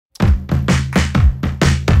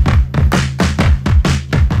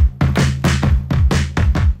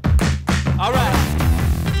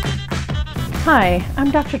Hi,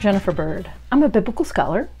 I'm Dr. Jennifer Bird. I'm a biblical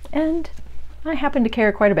scholar, and I happen to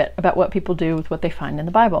care quite a bit about what people do with what they find in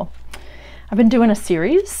the Bible. I've been doing a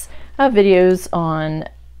series of videos on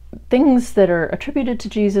things that are attributed to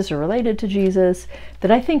Jesus or related to Jesus that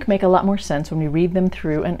I think make a lot more sense when we read them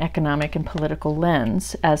through an economic and political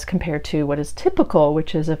lens as compared to what is typical,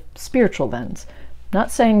 which is a spiritual lens. Not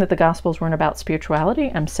saying that the Gospels weren't about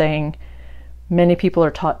spirituality. I'm saying many people are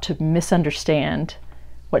taught to misunderstand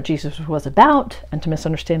what Jesus was about and to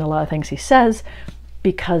misunderstand a lot of things he says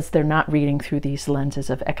because they're not reading through these lenses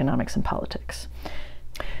of economics and politics.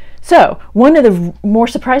 So one of the more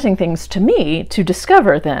surprising things to me to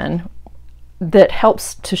discover then that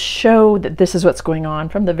helps to show that this is what's going on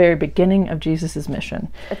from the very beginning of Jesus's mission.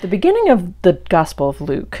 At the beginning of the Gospel of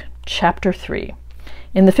Luke, chapter 3,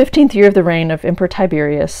 in the 15th year of the reign of Emperor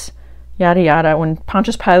Tiberius, yada yada, when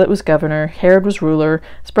Pontius Pilate was governor, Herod was ruler,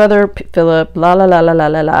 his brother Philip, la la la la la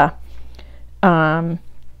la la.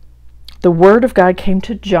 The word of God came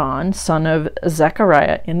to John, son of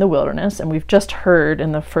Zechariah, in the wilderness, and we've just heard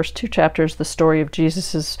in the first two chapters the story of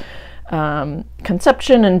Jesus's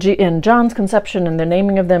conception and John's conception and the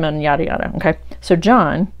naming of them and yada yada. Okay, so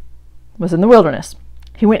John was in the wilderness.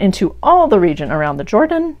 He went into all the region around the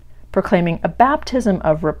Jordan, proclaiming a baptism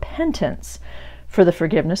of repentance for the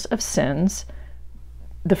forgiveness of sins.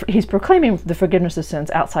 He's proclaiming the forgiveness of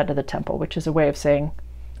sins outside of the temple, which is a way of saying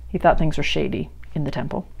he thought things were shady in the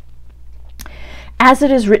temple. As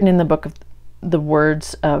it is written in the book of the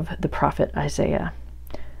words of the prophet Isaiah,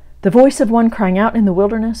 the voice of one crying out in the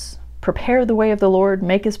wilderness, prepare the way of the Lord,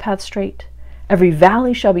 make his path straight. Every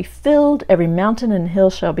valley shall be filled, every mountain and hill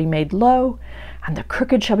shall be made low, and the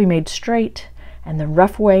crooked shall be made straight, and the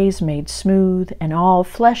rough ways made smooth, and all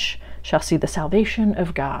flesh shall see the salvation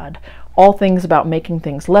of God. All things about making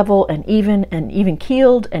things level and even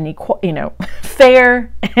keeled and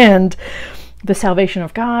fair. And the salvation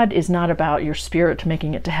of God is not about your spirit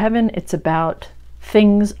making it to heaven. It's about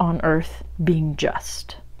things on earth being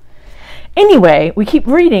just. Anyway, we keep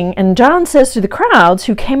reading, and John says to the crowds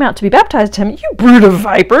who came out to be baptized to him, "You brood of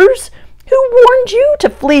vipers, who warned you to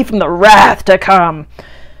flee from the wrath to come?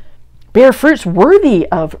 Bear fruits worthy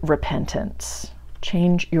of repentance.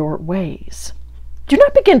 Change your ways. Do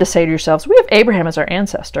not begin to say to yourselves, we have Abraham as our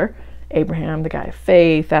ancestor." Abraham, the guy of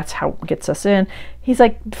faith, that's how it gets us in. He's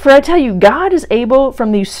like, for I tell you, God is able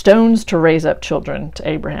from these stones to raise up children to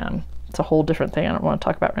Abraham. It's a whole different thing I don't want to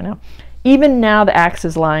talk about right now. Even now the axe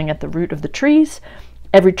is lying at the root of the trees.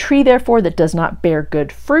 Every tree, therefore, that does not bear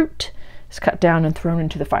good fruit is cut down and thrown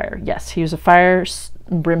into the fire. Yes, he was a fire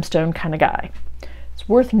and brimstone kind of guy. It's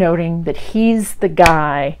worth noting that he's the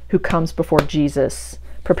guy who comes before Jesus,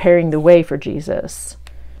 preparing the way for Jesus.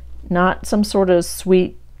 Not some sort of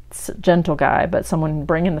sweet, gentle guy, but someone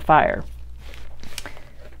bringing the fire.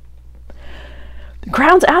 The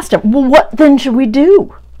crowds asked him, well, what then should we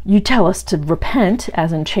do? You tell us to repent,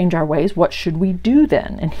 as in change our ways. What should we do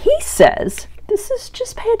then? And he says,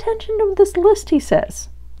 just pay attention to this list, he says.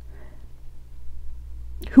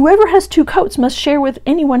 Whoever has 2 coats must share with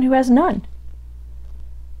anyone who has none.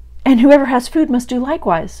 And whoever has food must do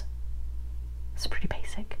likewise. It's pretty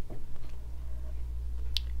basic.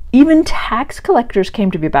 Even tax collectors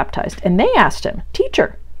came to be baptized, and they asked him,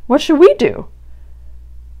 "Teacher, what should we do?"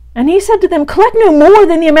 And he said to them, "Collect no more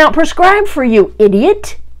than the amount prescribed for you,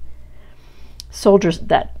 idiot." Soldiers,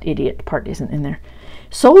 that idiot part isn't in there.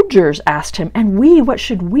 Soldiers asked him, "And we, what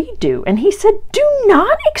should we do?" And he said, "Do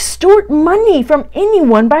not extort money from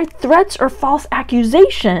anyone by threats or false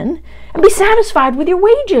accusation, and be satisfied with your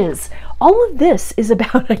wages." All of this is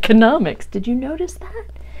about economics. Did you notice that?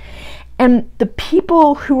 And the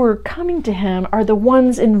people who are coming to him are the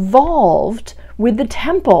ones involved with the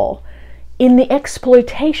temple in the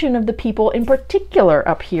exploitation of the people, in particular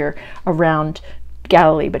up here around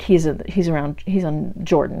Galilee, but he's on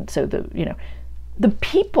Jordan. So the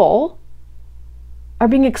people are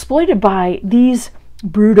being exploited by these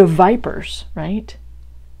brood of vipers, right?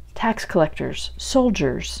 Tax collectors,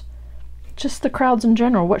 soldiers, just the crowds in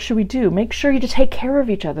general. What should we do? Make sure you take care of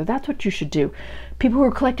each other. That's what you should do. People who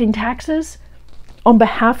are collecting taxes on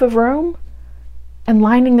behalf of Rome and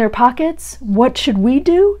lining their pockets, what should we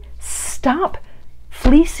do? Stop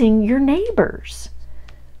fleecing your neighbors.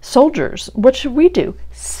 Soldiers, what should we do?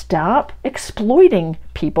 Stop exploiting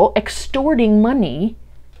people, extorting money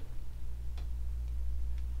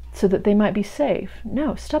so that they might be safe.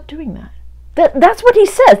 No, stop doing that. That's what he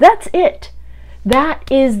says. That's it.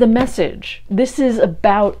 That is the message. This is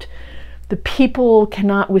about the people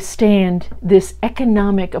cannot withstand this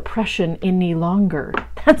economic oppression any longer.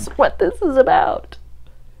 That's what this is about.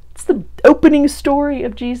 It's the opening story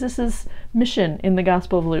of Jesus's mission in the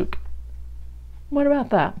Gospel of Luke. What about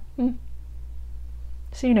that?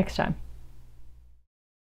 See you next time.